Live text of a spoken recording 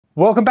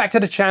Welcome back to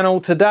the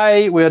channel.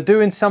 Today we are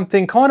doing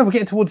something we're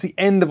getting towards the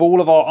end of all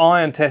of our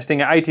iron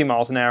testing at 80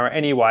 miles an hour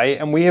anyway,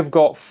 and we have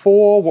got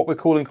 4 what we're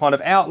calling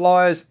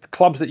outliers,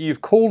 clubs that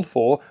you've called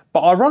for,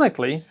 but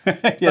ironically,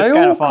 they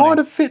all kind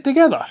of fit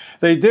together.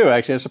 They do,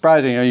 actually. It's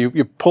surprising.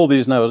 You pull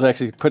these notes,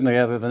 actually putting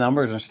together the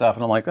numbers and stuff,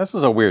 and I'm like, this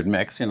is a weird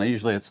mix.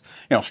 Usually it's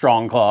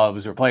strong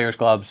clubs or players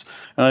clubs,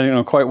 and I don't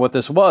know quite what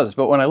this was.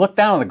 But when I look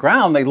down on the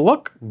ground, they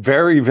look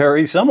very,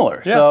 very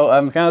similar. Yeah. So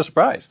I'm kind of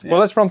surprised. Well,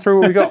 let's run through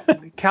what we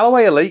got.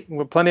 Callaway Elyte, we've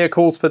got plenty of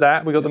calls for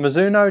that. We got the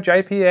Mizuno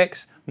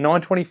JPX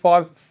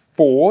 925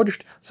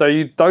 forged,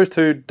 so those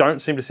two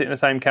don't seem to sit in the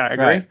same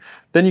category. Right.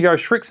 Then you go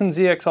Srixon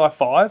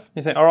ZXi5.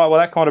 You think, all right, well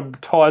that kind of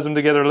ties them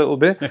together a little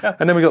bit. Yeah.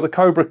 And then we got the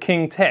Cobra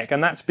King Tech,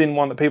 and that's been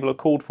one that people have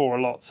called for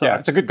a lot. So yeah,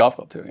 it's a good golf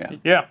club too.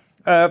 Yeah.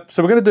 Yeah.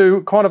 So we're going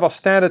to do our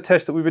standard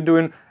test that we've been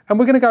doing, and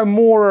we're going to go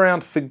more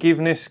around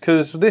forgiveness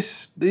because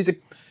these are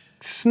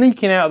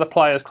sneaking out of the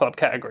Players Club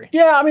category.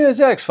 Yeah, I mean the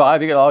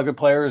ZX5, you get a lot of good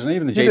players, and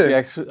even the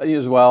JPX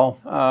as well.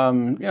 I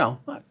don't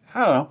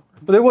know.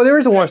 But there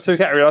is almost 2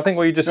 categories. I think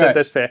what you just said,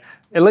 that's fair.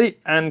 Elyte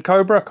and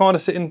Cobra kind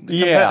of sitting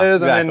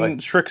competitors, exactly. And then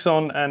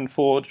Srixon and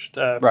Forged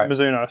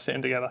Mizuno are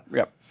sitting together.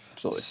 Yep,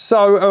 absolutely.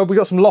 So we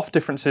got some loft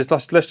differences.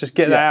 Let's just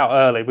get that out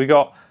early. We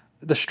got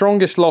the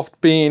strongest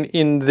loft being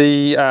in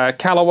the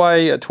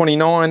Callaway at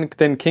 29,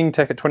 then King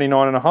Tech at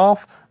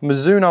 29.5,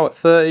 Mizuno at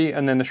 30,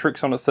 and then the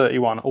Srixon at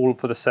 31, all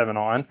for the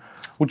 7-iron.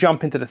 We'll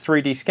jump into the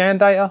 3D scan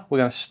data. We're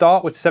going to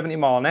start with 70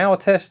 mile an hour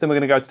test, then we're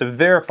going to go to the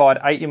verified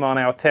 80 mile an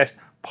hour test,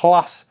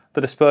 plus the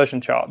dispersion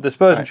chart. The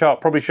dispersion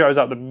chart probably shows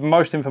up the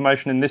most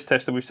information in this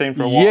test that we've seen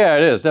for a while. Yeah,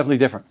 it is. Definitely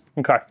different.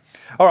 Okay.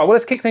 All right, well,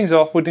 let's kick things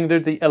off. We're going to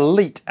do the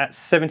Elyte at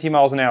 70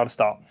 miles an hour to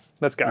start.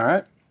 Let's go. All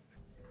right.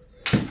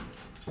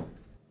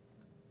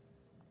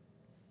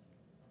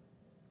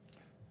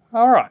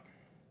 All right.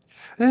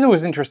 This is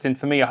always interesting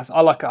for me.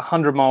 I like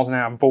 100 miles an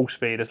hour ball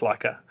speed as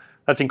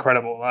that's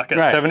incredible. Like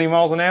at 70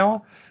 miles an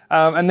hour.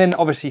 And then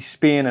obviously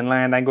spin and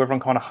land angle, everyone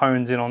kind of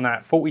hones in on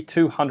that.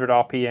 4,200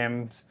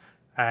 RPMs.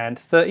 And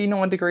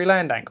 39-degree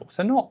land angle,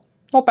 so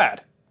not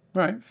bad.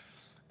 Right.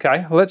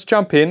 Okay, well, let's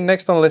jump in.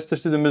 Next on the list,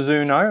 let's do the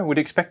Mizuno. We'd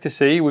expect to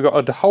see, we've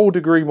got a whole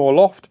degree more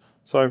loft,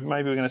 so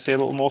maybe we're going to see a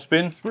little more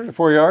spin. 3 to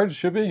 4 yards,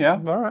 should be, yeah.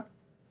 All right.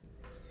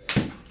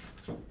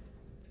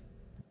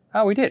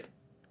 Oh, we did.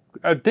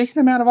 A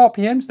decent amount of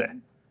RPMs there.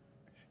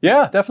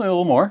 Yeah, definitely a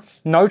little more.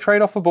 No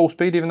trade-off for ball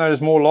speed, even though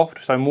there's more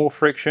loft, so more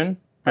friction.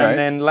 And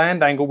then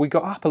land angle, we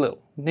got up a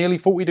little, nearly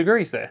 40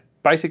 degrees there,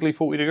 basically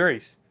 40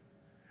 degrees.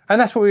 And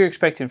that's what we were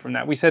expecting from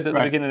that. We said at the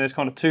beginning there's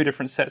kind of 2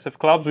 different sets of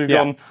clubs. We've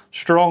gone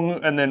strong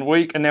and then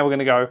weak, and now we're going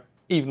to go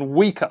even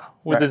weaker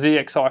with the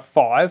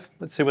ZXi5.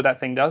 Let's see what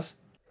that thing does.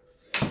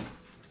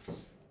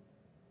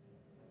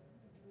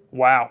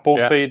 Wow, ball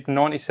speed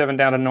 97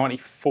 down to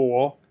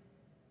 94.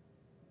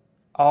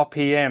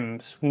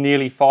 RPMs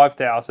nearly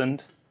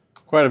 5,000.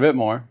 Quite a bit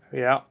more.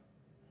 Yeah.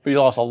 But you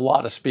lost a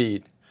lot of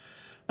speed.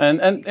 And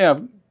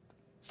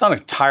it's not an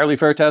entirely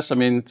fair test. I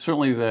mean,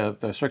 certainly the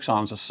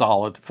Srixon's a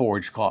solid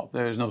forged club.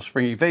 There's no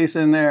springy face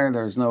in there.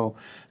 There's no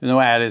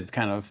added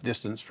kind of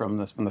distance from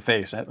the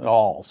face at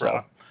all.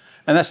 So,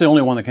 and that's the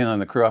only one that came on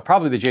the crew.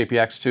 Probably the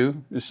JPX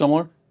too is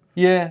similar.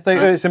 Yeah,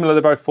 they're similar.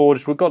 They're both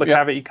forged. We've got a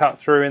cavity cut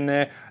through in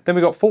there. Then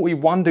we've got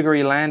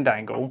 41-degree land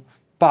angle,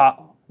 but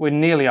we're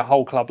nearly a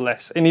whole club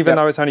less. And even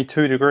though it's only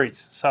 2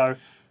 degrees, so.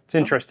 It's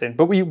interesting,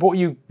 but what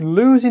you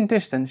lose in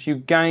distance, you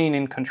gain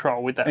in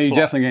control with that. And you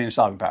definitely gain in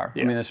stopping power.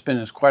 Yeah. I mean, the spin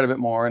is quite a bit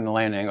more, and the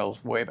land angle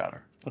is way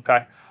better.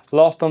 Okay,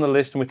 last on the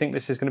list, and we think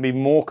this is going to be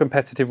more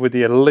competitive with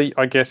the Elyte.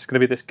 I guess it's going to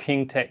be this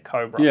King Tech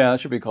Cobra. Yeah, that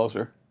should be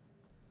closer.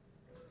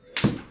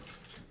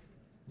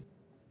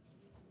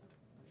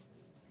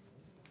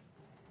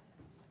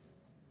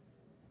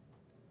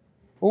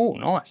 Oh,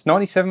 nice,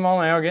 97 mile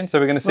an hour again. So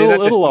we're going to see that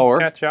distance lower.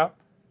 Catch up.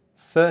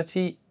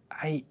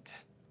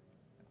 38.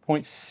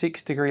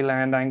 0.6-degree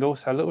land angle,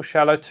 so a little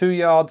shallow, 2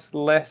 yards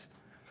less.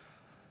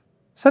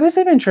 So there's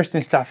some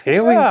interesting stuff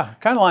here. Yeah,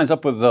 kind of lines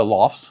up with the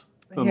lofts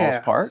for the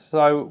most part.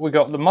 So we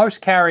got the most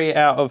carry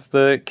out of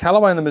the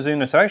Callaway and the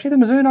Mizuno. So actually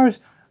the Mizuno's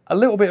a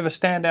little bit of a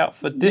standout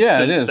for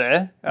distance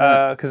there,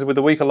 because with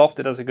the weaker loft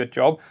it does a good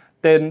job.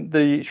 Then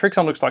the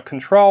Srixon looks like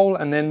control,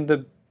 and then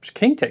the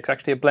King Tech's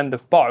actually a blend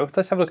of both.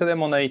 Let's have a look at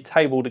them on a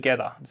table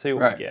together and see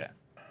what we get.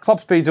 Club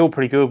speed's all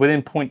pretty good,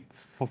 within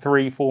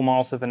 0.34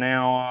 miles an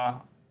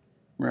hour.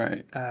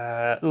 Right.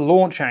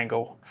 Launch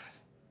angle.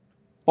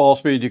 Ball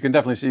speed, you can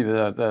definitely see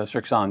the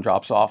Srixon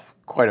drops off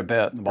quite a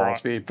bit, the ball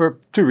speed, for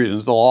 2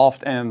 reasons, the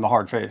loft and the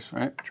hard face,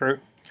 right? True.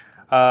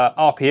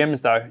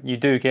 RPMs, though, you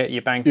do get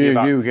your bang for your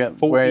buck. You get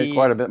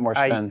quite a bit more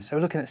spin. So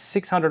we're looking at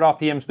 600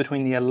 RPMs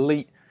between the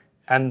Elyte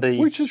and the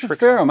Which is Srixon. A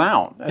fair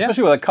amount,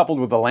 especially with that coupled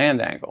with the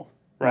land angle,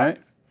 right?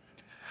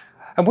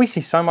 And we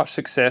see so much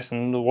success,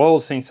 and the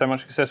world's seen so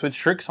much success with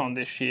Srixon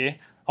this year.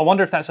 I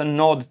wonder if that's a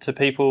nod to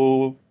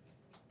people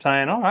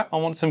saying, all right, I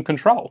want some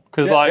control.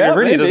 Because it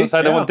really doesn't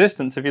say they want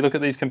distance if you look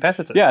at these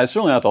competitors. Yeah, it's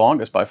certainly not the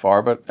longest by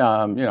far, but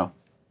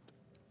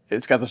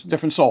it's got this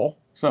different sole,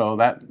 so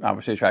that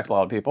obviously attracts a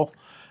lot of people.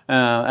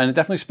 and it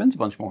definitely spins a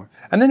bunch more.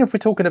 And then if we're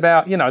talking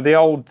about, you know, the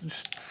old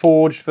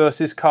forged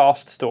versus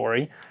cast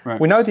story,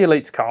 we know the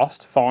Elyte's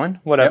cast, fine,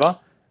 whatever.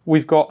 Yep.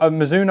 We've got a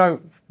Mizuno,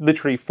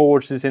 literally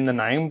forged is in the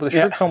name. The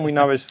Srixon we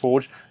know is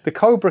forged. The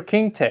Cobra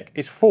King Tech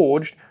is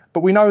forged,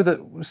 but we know that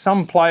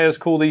some players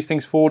call these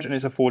things forged and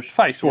it's a forged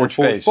face or a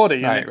forged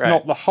body, and it's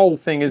not the whole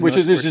thing, isn't it? Which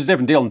is a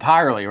different deal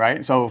entirely,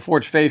 right? So a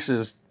forged face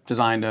is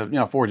designed to, you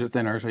know, forge it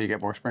thinner so you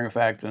get more spring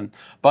effect and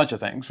a bunch of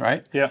things,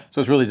 right? Yeah.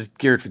 So it's really just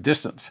geared for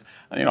distance.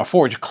 You know, a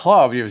forged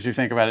club, as you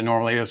think about it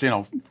normally, is, you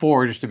know,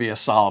 forged to be a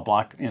solid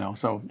block, you know,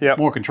 so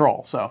more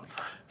control. So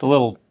it's a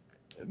little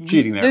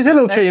cheating there. There's a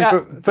little cheating,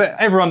 but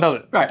everyone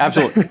does it. Right,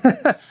 absolutely.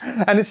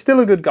 And it's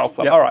still a good golf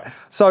club. All right.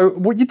 So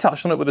what you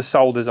touched on it with the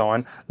sole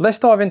design. Let's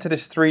dive into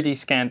this 3D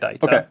scan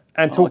data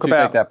and talk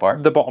about that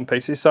part. The bottom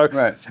pieces.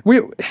 So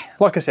we,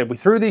 like I said, we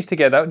threw these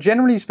together.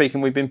 Generally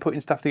speaking, we've been putting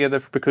stuff together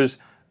because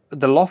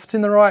the loft's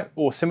in the right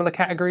or similar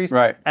categories.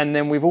 Right. And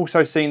then we've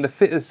also seen the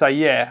fitters say,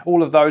 yeah,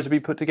 all of those will be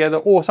put together.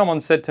 Or someone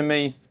said to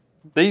me,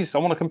 these, I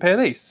want to compare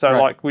these. So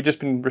like we've just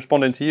been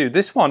responding to you.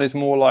 This one is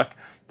more like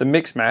the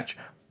mix match.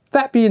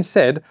 That being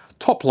said,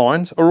 top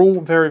lines are all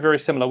very, very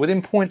similar,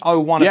 within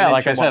 0.01. Yeah,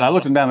 like I said, I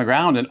looked them down the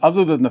ground, and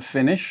other than the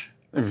finish,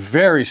 they're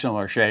very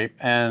similar shape.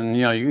 And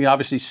you know, you can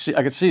obviously see,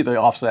 I could see the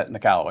offset in the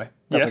Callaway.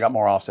 Definitely got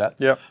more offset.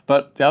 Yeah.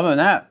 But other than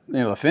that, you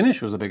know, the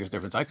finish was the biggest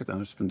difference I could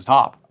notice from the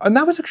top. And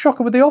that was a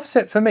shocker with the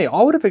offset for me.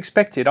 I would have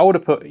expected, I would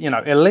have put, you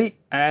know, Elyte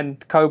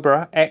and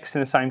Cobra X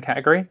in the same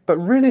category. But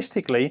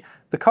realistically,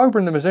 the Cobra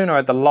and the Mizuno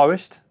had the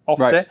lowest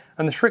offset,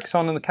 and the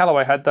Srixon and the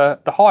Callaway had the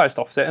highest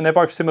offset, and they're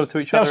both similar to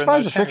each other. I was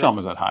surprised the Srixon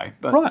was that high,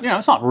 but you know,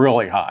 it's not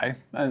really high,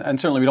 and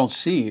certainly we don't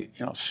see,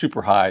 you know,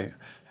 super high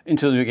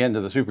until you get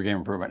into the super game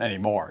improvement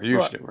anymore. You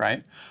used to,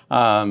 right?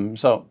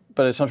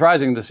 But it's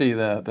surprising to see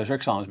the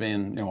Srixon as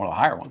being, you know, one of the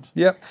higher ones.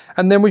 Yep.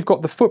 And then we've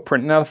got the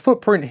footprint. Now the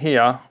footprint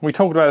here, we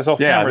talked about this off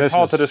camera. It's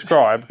hard to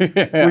describe.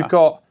 We've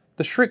got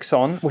the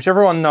Srixon, which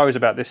everyone knows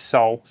about this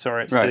sole.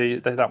 Sorry, it's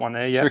that one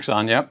there. Yeah.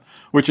 Srixon, yep.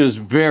 Which is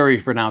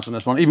very pronounced in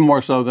this one, even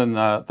more so than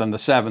the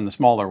 7, the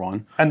smaller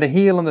one. And the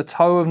heel and the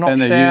toe have notched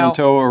out. And the heel and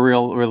toe are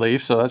real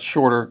relief, so that's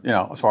shorter, you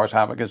know, as far as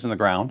how it gets in the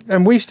ground.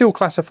 And we still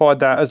classified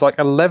that as like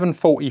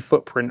 1140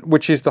 footprint,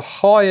 which is the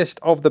highest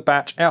of the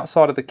batch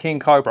outside of the King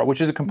Cobra,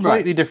 which is a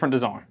completely different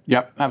design.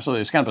 Yep,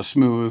 absolutely. It's kind of a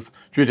smooth,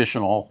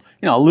 traditional,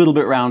 you know, a little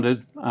bit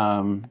rounded.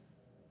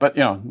 But,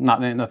 you know,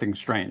 nothing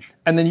strange.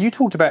 And then you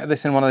talked about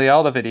this in one of the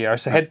other videos,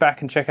 so head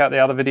back and check out the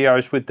other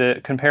videos with the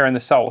comparing the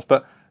soles.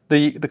 But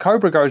the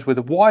Cobra goes with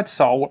a wide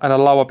sole and a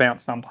lower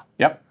bounce number.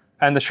 Yep.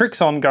 And the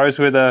Srixon goes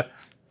with a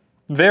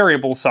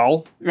variable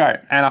sole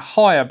and a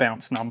higher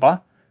bounce number.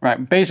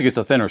 Right, basically it's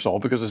a thinner sole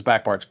because this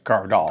back part's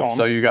carved off,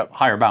 so you got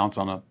higher bounce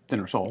on a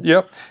thinner sole.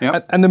 Yep.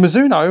 And the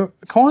Mizuno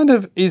kind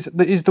of is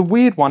the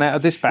weird one out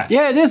of this batch.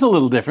 Yeah, it is a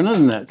little different,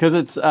 isn't it? Because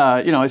it's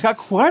you know, it's got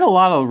quite a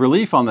lot of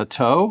relief on the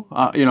toe,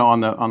 you know, on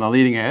the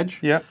leading edge.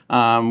 Yep.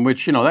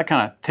 Which, you know, that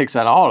kind of takes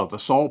that out of the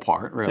sole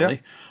part,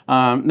 really.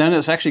 Yep. Then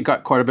it's actually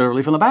got quite a bit of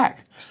relief on the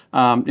back.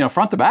 You know,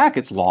 front to back,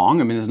 it's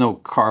long. I mean, there's no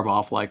carve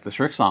off like the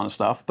Srixon and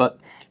stuff, but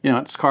you know,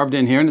 it's carved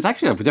in here, and it's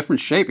actually a different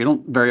shape. You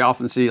don't very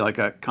often see like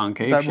a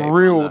concave shape.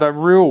 That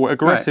real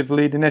aggressive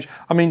leading edge.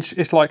 I mean,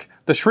 it's like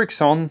the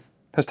Srixon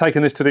has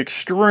taken this to the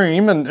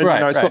extreme, and you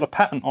know, it's got the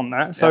patent on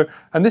that. So,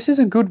 and this is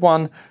a good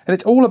one, and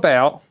it's all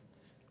about.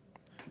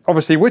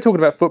 Obviously, we're talking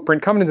about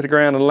footprint coming into the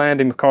ground and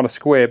landing kind of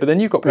square, but then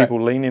you've got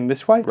people leaning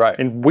this way. Right.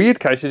 In weird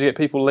cases, you get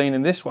people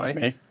leaning this way.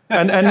 Me.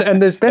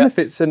 and there's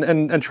benefits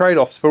and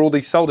trade-offs for all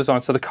these sole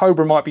designs. So the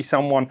Cobra might be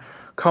someone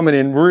coming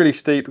in really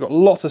steep, got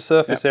lots of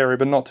surface area,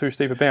 but not too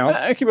steep a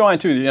bounce. Keep in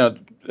mind too, you know,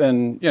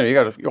 and you know,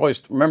 you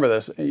always remember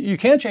this. You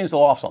can change the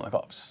lofts on the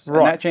clubs, and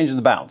that changes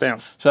the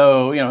bounce.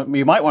 So you know,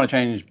 you might want to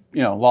change,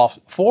 you know, lofts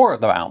for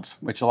the bounce,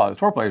 which a lot of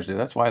tour players do.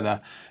 That's why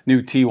the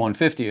new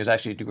T150 is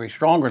actually a degree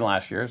stronger than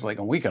last year, so they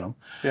can weaken them.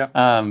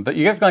 Yeah. But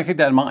you have to keep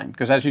that in mind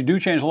because as you do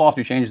change the loft,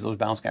 you change those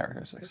bounce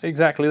characteristics.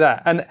 Exactly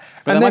that, but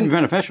that might be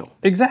beneficial.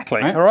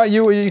 Exactly. All right,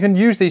 you can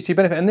use these to your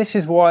benefit, and this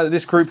is why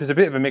this group is a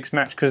bit of a mixed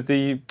match because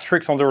the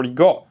Srixon's already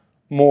got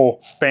more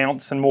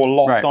bounce and more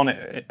loft on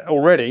it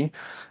already.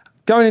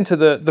 Going into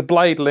the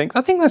blade length,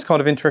 I think that's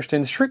kind of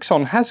interesting. The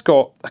Srixon has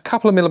got a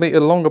couple of millimeter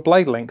longer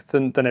blade length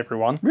than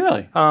everyone.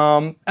 Really?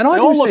 And I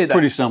do all see look that.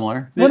 pretty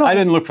similar. I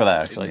didn't look for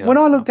that actually. When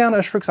I look down at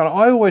a Srixon,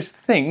 I always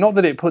think, not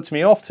that it puts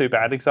me off too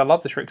bad because I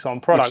love the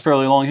Srixon product. It's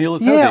fairly long heel.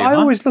 I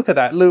always look at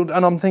that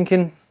and I'm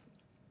thinking,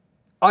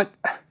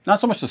 not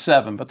so much the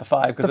 7, but the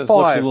 5 because it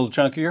looks a little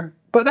chunkier.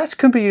 But that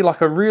can be like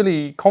a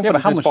really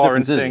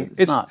confidence-inspiring thing.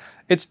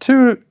 It's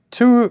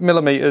 2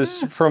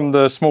 millimeters from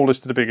the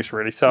smallest to the biggest,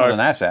 really. So not an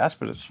ass,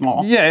 but it's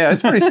small. Yeah,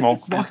 it's pretty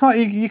small.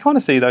 You kind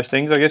of see those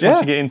things, I guess,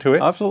 once you get into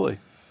it. Absolutely.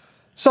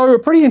 So a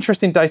pretty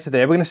interesting data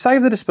there. We're going to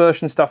save the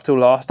dispersion stuff till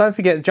last. Don't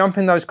forget, jump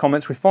in those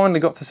comments. We finally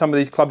got to some of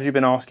these clubs you've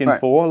been asking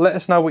for. Let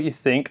us know what you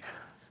think.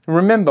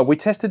 Remember, we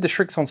tested the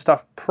Srixon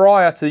stuff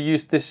prior to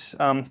use this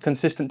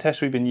consistent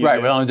test we've been using.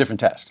 Right, we're on a different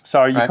test.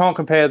 So you can't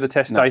compare the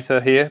test data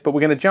here, but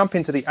we're going to jump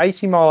into the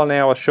 80 mile an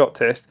hour shot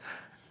test.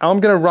 I'm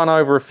going to run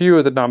over a few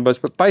of the numbers,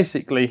 but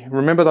basically,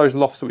 remember those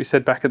lofts that we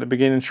said back at the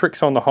beginning?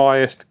 Srixon the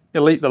highest,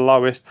 Elyte the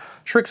lowest.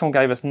 Srixon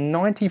gave us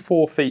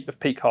 94 feet of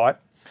peak height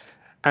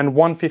and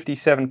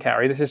 157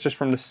 carry. This is just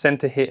from the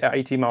center hit at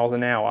 80 miles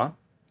an hour.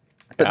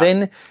 But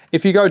then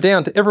if you go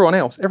down to everyone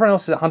else is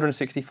at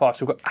 165.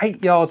 So we've got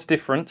 8 yards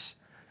difference,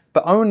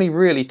 but only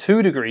really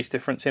 2 degrees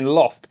difference in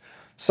loft.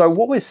 So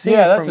what we're seeing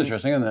that's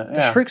interesting, isn't it?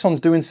 The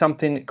Srixon's doing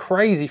something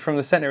crazy from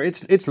the center.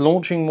 It's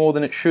launching more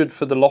than it should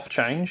for the loft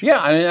change. Yeah,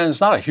 I mean, and it's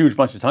not a huge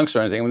bunch of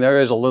tungsten or anything. I mean,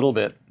 there is a little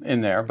bit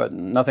in there, but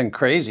nothing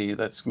crazy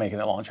that's making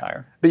it launch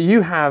higher. But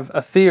you have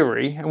a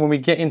theory, and when we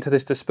get into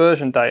this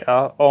dispersion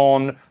data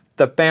on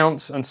the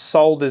bounce and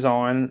sole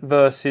design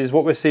versus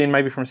what we're seeing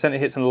maybe from center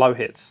hits and low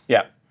hits.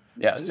 Yeah.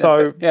 Yeah.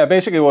 So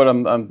basically what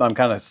I'm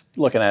kind of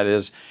looking at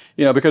is,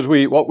 because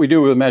what we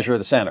do with measure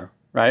the center,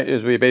 right,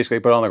 is we basically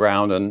put it on the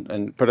ground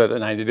and put it at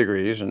 90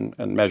 degrees and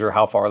measure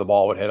how far the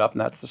ball would hit up,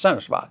 and that's the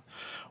center spot.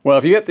 Well,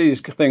 if you get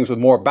these things with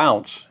more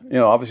bounce,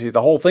 obviously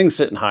the whole thing's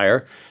sitting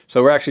higher,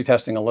 so we're actually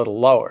testing a little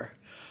lower.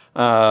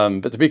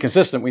 But to be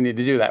consistent, we need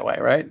to do that way,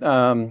 right?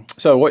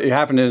 So what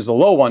happened is the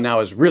low one now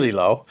is really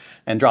low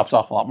and drops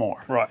off a lot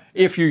more. Right.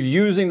 If you're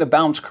using the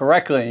bounce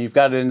correctly and you've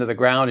got it into the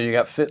ground and you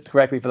got fit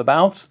correctly for the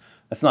bounce,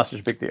 that's not such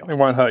a big deal. It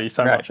won't hurt you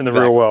so much in the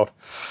real world.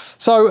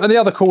 So, and the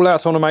other call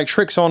outs I want to make,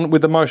 Srixon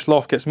with the most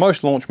loft gets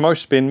most launch,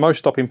 most spin, most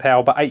stopping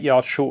power, but 8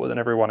 yards shorter than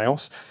everyone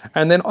else.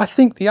 And then I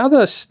think the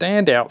other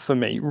standout for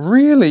me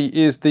really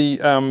is the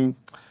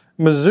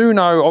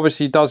Mizuno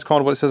obviously does kind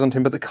of what it says on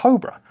tin, but the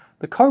Cobra.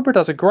 The Cobra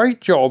does a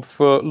great job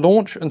for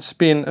launch and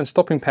spin and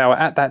stopping power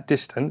at that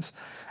distance.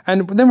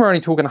 And then we're only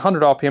talking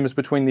 100 RPMs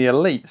between the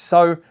Elyte.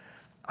 So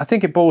I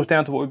think it boils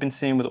down to what we've been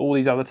seeing with all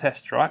these other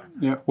tests, right?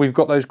 Yeah. We've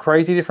got those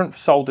crazy different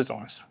sole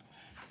designs,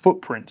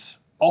 footprints,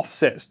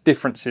 offsets,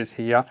 differences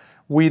here.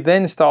 We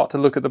then start to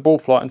look at the ball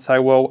flight and say,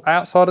 well,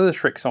 outside of the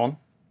Srixon,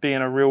 being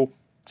a real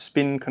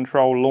spin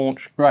control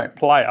launch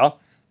player,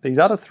 these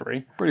other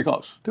three pretty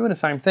close, doing the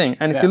same thing.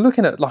 And if you're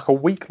looking at like a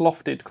weak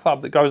lofted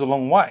club that goes a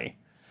long way,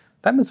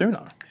 that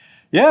Mizuno.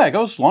 Yeah, it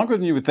goes longer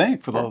than you would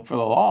think for the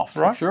loft,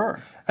 right? For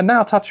sure. And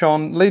now touch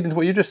on, leading to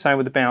what you're just saying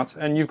with the bounce,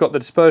 and you've got the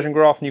dispersion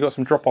graph and you've got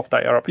some drop-off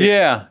data up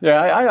here.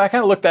 Yeah. I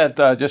kind of looked at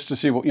just to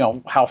see what,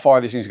 how far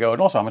these things go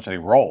and also how much they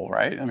roll,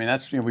 right? I mean,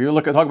 that's, we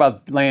talk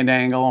about land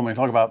angle and we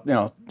talk about,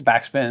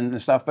 backspin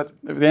and stuff, but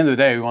at the end of the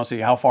day, we want to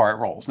see how far it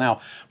rolls. Now,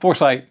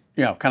 Foresight,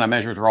 kind of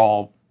measures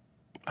roll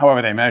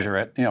however they measure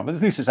it, but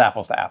at least it's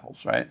apples to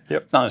apples, right?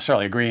 Yep. It's not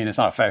necessarily a green, it's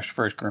not a first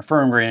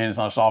firm green, it's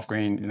not a soft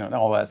green,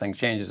 all that thing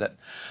changes it.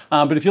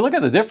 But if you look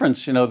at the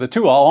difference, the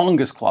two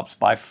longest clubs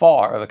by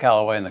far are the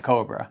Callaway and the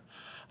Cobra.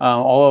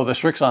 Although the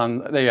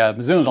Srixon, the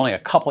Mizuno is only a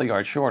couple of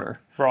yards shorter.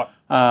 Right.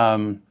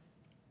 And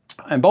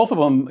both of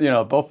them,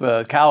 both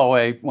the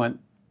Callaway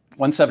went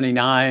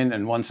 179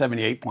 and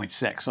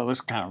 178.6, so this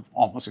is kind of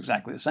almost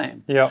exactly the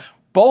same. Yeah.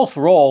 Both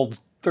rolled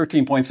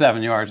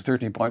 13.7 yards,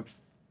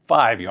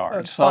 13.5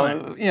 yards.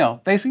 So,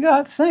 basically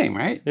got the same,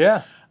 right?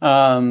 Yeah.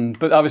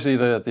 But obviously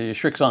the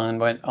Srixon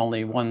went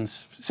only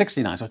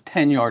 169, so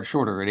 10 yards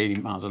shorter at 80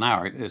 miles an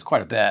hour. It is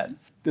quite a bit.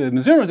 The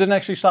Mizuno didn't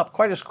actually stop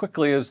quite as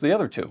quickly as the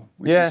other two,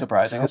 which is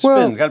surprising. It's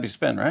got to be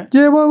spin, right?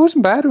 Yeah, well, it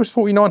wasn't bad. It was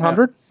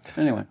 4,900.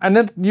 Yeah. Anyway. And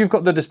then you've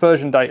got the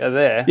dispersion data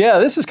there. Yeah,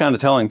 this is kind of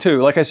telling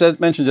too. Like I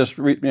mentioned just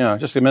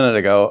a minute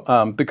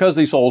ago, because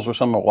these holes are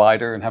somewhat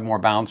wider and have more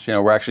bounce,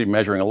 we're actually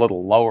measuring a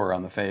little lower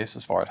on the face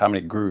as far as how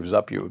many grooves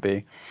up you would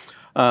be.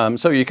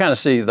 So you kind of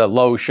see the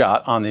low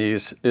shot on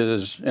these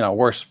is,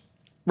 worse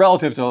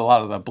relative to a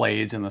lot of the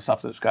blades and the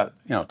stuff that's got,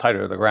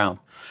 tighter to the ground.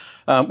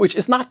 Which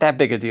is not that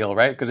big a deal,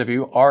 right? Because if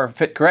you are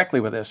fit correctly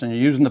with this and you're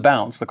using the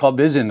bounce, the club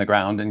is in the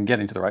ground and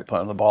getting to the right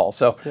point of the ball.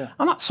 So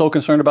I'm not so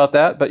concerned about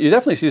that, but you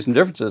definitely see some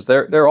differences.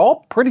 They're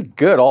all pretty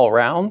good all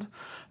around.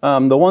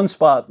 The one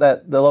spot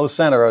that the low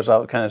center is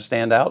kind of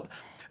stand out.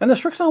 And the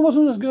Srixon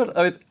wasn't as good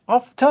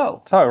off the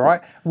toe. Toe,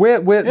 right? Where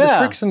the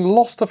Srixon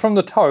lost it from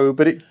the toe,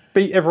 but it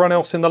beat everyone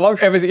else in the low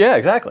shot. Everything, yeah,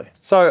 exactly.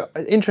 So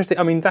interesting.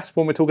 I mean, that's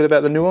when we're talking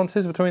about the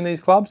nuances between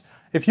these clubs.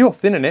 If you're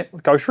thinning it,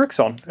 go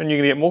Srixon, and you're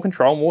going to get more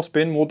control, more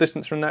spin, more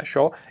distance from that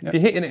shot. If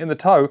you're hitting it in the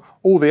toe,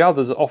 all the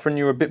others are offering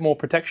you a bit more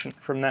protection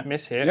from that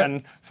miss hit.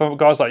 And for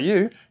guys like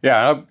you,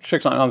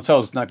 Srixon on the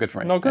toe is not good for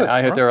me. Not good.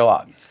 I hit there a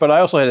lot, but I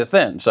also hit it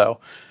thin. So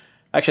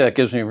actually, that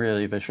gives me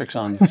really the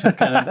Srixon.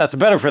 That's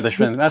better for the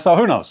spin. That's all.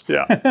 Who knows?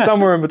 Yeah,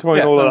 somewhere in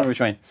between all of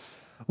that.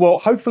 Well,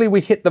 hopefully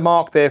we hit the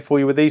mark there for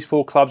you with these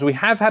 4 clubs. We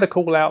have had a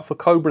call out for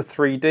Cobra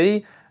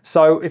 3D.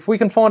 So if we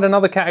can find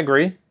another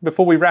category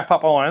before we wrap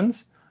up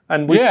irons,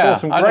 and we saw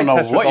some great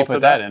test results. What you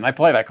put that in. I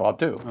play that club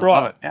too. I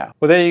love it. Yeah.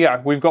 Well, there you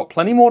go. We've got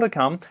plenty more to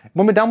come.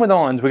 When we're done with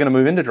irons, we're going to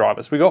move into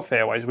drivers. We got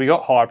fairways, we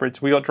got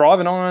hybrids, we got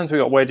driving irons, we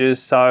got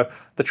wedges. So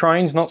the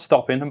train's not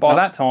stopping. And by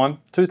that time,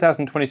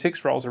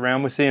 2026 rolls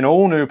around. We're seeing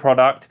all new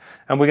product,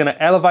 and we're going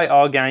to elevate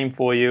our game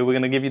for you. We're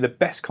going to give you the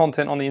best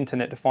content on the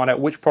internet to find out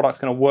which product's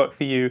going to work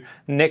for you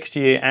next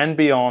year and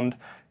beyond.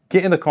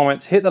 Get in the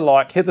comments, hit the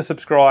like, hit the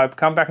subscribe,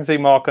 come back and see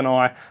Mark and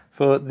I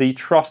for the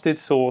trusted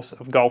source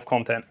of golf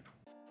content.